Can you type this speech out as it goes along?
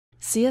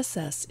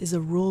CSS is a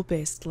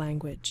rule-based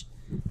language.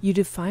 You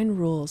define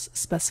rules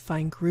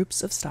specifying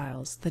groups of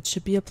styles that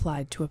should be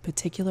applied to a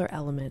particular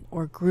element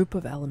or group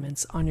of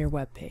elements on your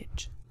web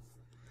page.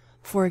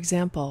 For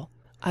example,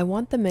 I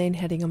want the main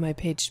heading on my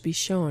page to be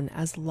shown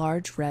as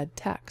large red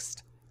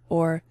text,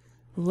 or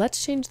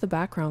let's change the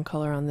background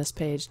color on this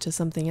page to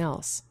something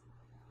else.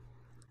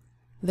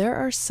 There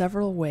are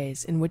several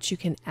ways in which you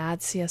can add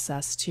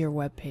CSS to your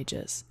web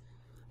pages.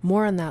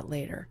 More on that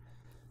later,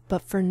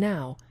 but for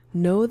now,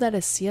 know that a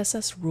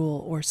CSS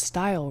rule or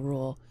style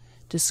rule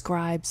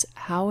describes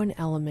how an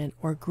element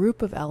or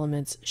group of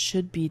elements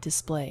should be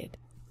displayed.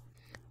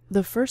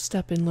 The first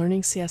step in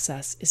learning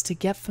CSS is to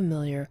get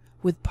familiar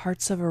with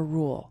parts of a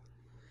rule.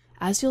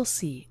 As you'll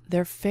see,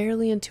 they're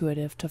fairly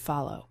intuitive to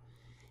follow.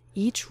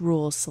 Each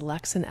rule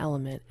selects an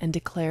element and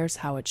declares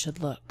how it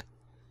should look.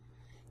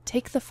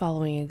 Take the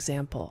following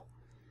example.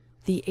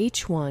 The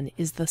H1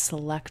 is the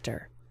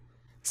selector.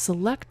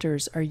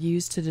 Selectors are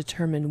used to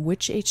determine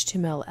which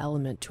HTML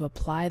element to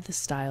apply the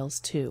styles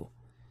to.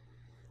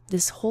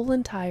 This whole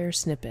entire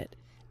snippet,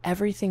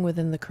 everything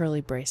within the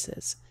curly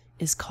braces,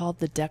 is called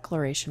the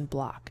declaration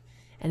block,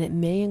 and it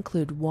may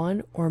include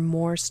one or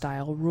more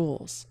style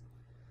rules.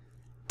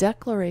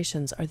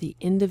 Declarations are the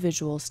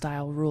individual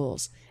style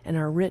rules and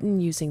are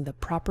written using the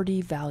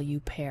property value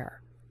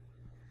pair.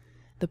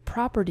 The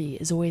property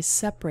is always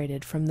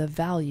separated from the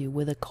value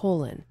with a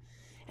colon,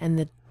 and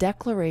the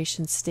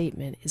declaration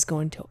statement is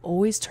going to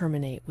always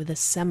terminate with a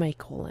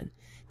semicolon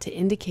to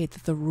indicate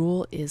that the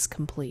rule is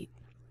complete.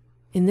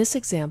 In this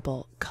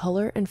example,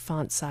 color and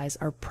font size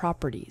are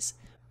properties,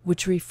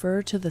 which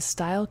refer to the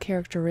style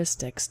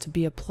characteristics to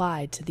be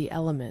applied to the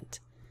element,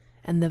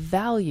 and the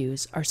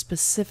values are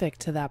specific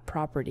to that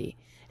property,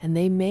 and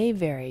they may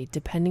vary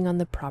depending on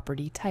the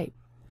property type.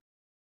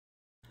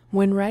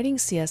 When writing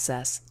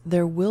CSS,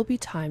 there will be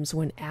times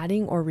when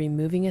adding or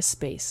removing a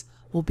space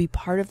will be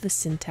part of the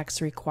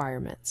syntax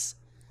requirements.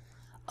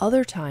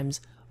 Other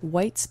times,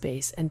 white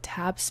space and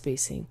tab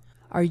spacing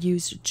are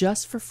used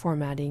just for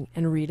formatting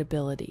and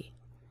readability.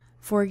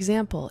 For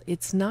example,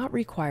 it's not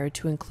required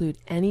to include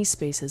any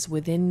spaces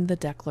within the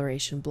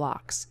declaration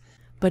blocks,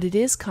 but it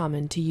is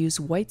common to use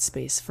white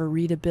space for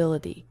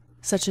readability,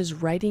 such as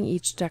writing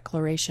each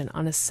declaration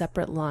on a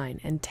separate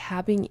line and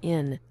tabbing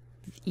in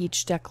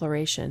each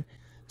declaration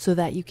so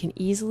that you can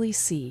easily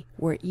see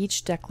where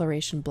each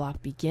declaration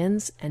block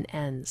begins and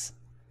ends.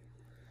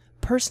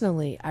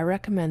 Personally, I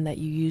recommend that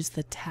you use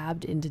the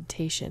tabbed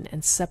indentation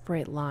and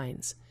separate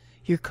lines.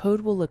 Your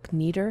code will look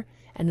neater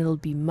and it'll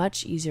be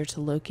much easier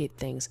to locate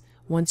things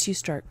once you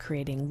start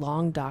creating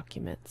long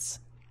documents.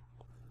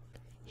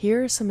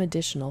 Here are some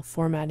additional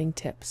formatting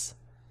tips.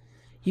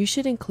 You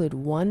should include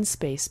one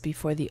space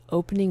before the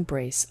opening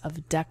brace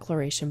of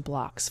declaration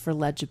blocks for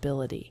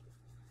legibility.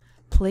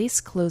 Place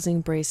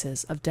closing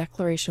braces of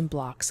declaration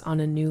blocks on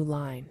a new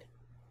line.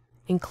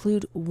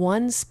 Include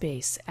one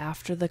space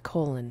after the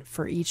colon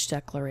for each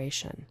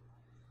declaration.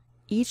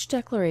 Each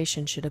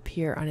declaration should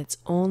appear on its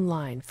own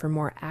line for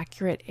more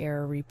accurate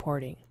error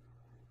reporting.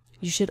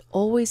 You should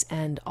always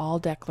end all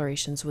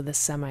declarations with a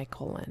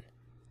semicolon.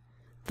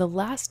 The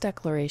last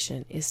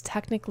declaration is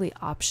technically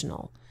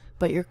optional,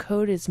 but your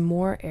code is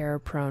more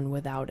error-prone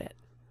without it.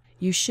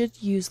 You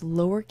should use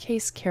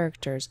lowercase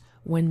characters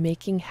when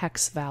making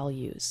hex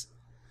values.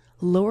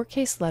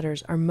 Lowercase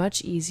letters are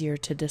much easier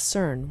to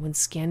discern when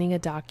scanning a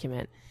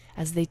document,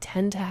 as they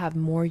tend to have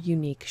more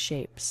unique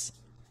shapes.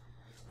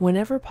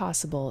 Whenever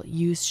possible,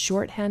 use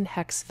shorthand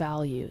hex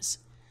values.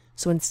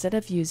 So instead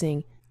of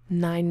using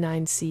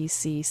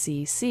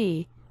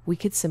 99CCCC, we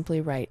could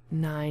simply write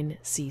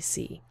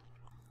 9CC.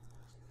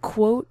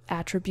 Quote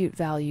attribute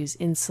values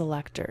in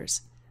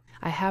selectors.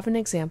 I have an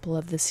example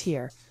of this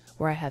here,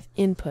 where I have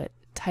input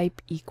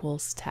type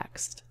equals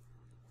text.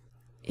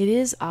 It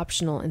is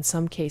optional in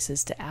some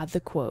cases to add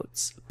the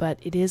quotes, but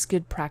it is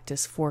good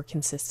practice for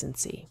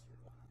consistency.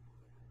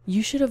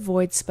 You should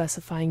avoid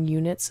specifying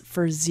units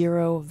for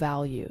 0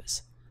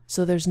 values,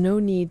 so there's no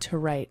need to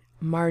write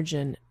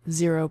margin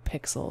 0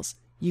 pixels.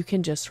 You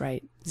can just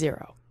write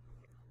 0.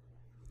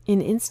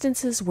 In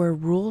instances where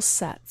rule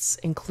sets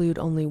include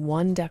only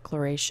one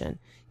declaration,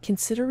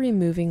 consider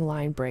removing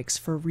line breaks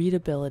for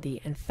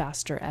readability and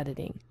faster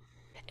editing.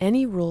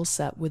 Any rule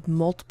set with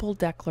multiple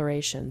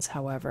declarations,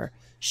 however,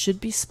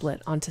 should be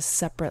split onto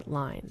separate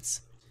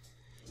lines.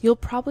 You'll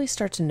probably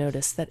start to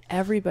notice that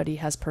everybody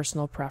has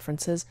personal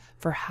preferences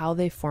for how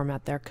they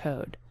format their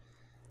code.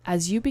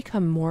 As you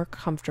become more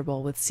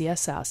comfortable with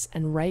CSS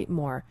and write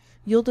more,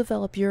 you'll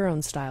develop your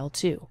own style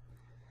too.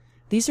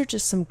 These are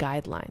just some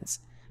guidelines,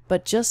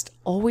 but just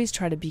always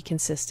try to be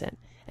consistent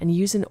and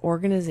use an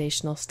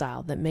organizational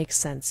style that makes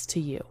sense to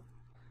you.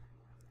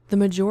 The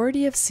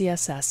majority of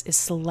CSS is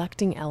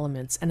selecting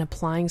elements and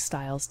applying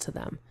styles to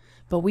them,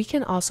 but we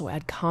can also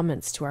add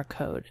comments to our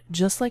code,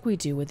 just like we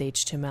do with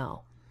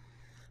HTML.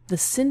 The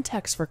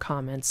syntax for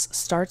comments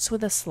starts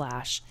with a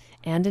slash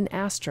and an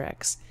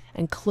asterisk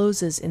and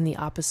closes in the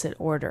opposite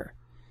order.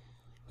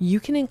 You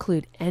can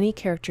include any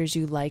characters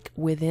you like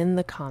within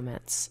the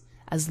comments,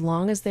 as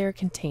long as they are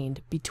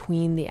contained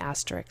between the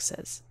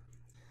asterisks.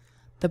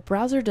 The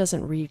browser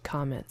doesn't read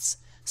comments,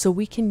 so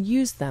we can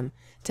use them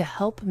to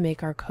help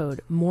make our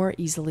code more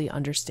easily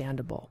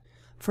understandable.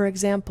 For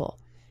example,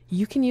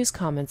 you can use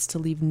comments to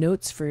leave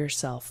notes for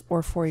yourself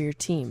or for your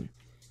team.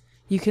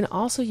 You can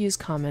also use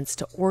comments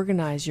to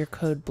organize your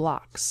code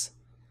blocks.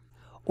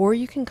 Or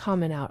you can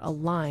comment out a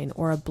line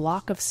or a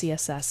block of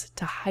CSS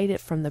to hide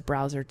it from the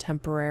browser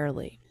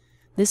temporarily.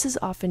 This is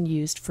often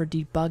used for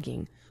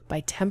debugging by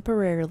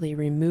temporarily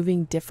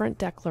removing different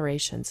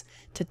declarations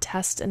to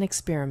test an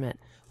experiment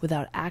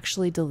without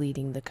actually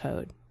deleting the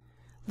code.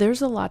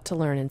 There's a lot to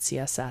learn in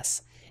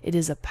CSS. It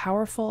is a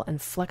powerful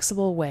and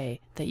flexible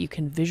way that you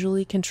can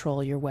visually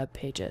control your web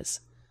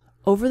pages.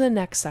 Over the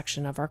next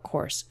section of our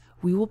course,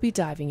 we will be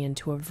diving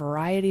into a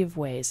variety of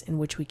ways in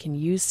which we can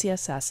use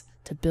CSS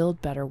to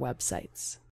build better websites.